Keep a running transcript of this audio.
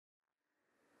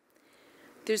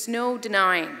There's no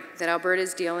denying that Alberta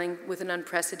is dealing with an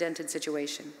unprecedented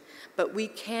situation, but we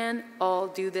can all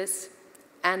do this,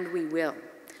 and we will.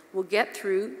 We'll get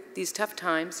through these tough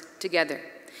times together,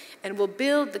 and we'll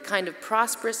build the kind of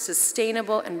prosperous,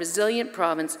 sustainable, and resilient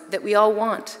province that we all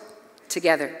want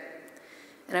together.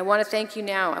 And I want to thank you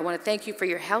now. I want to thank you for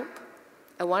your help.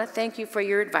 I want to thank you for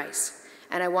your advice.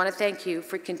 And I want to thank you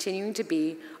for continuing to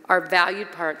be our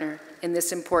valued partner in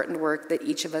this important work that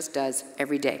each of us does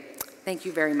every day. Thank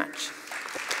you very much.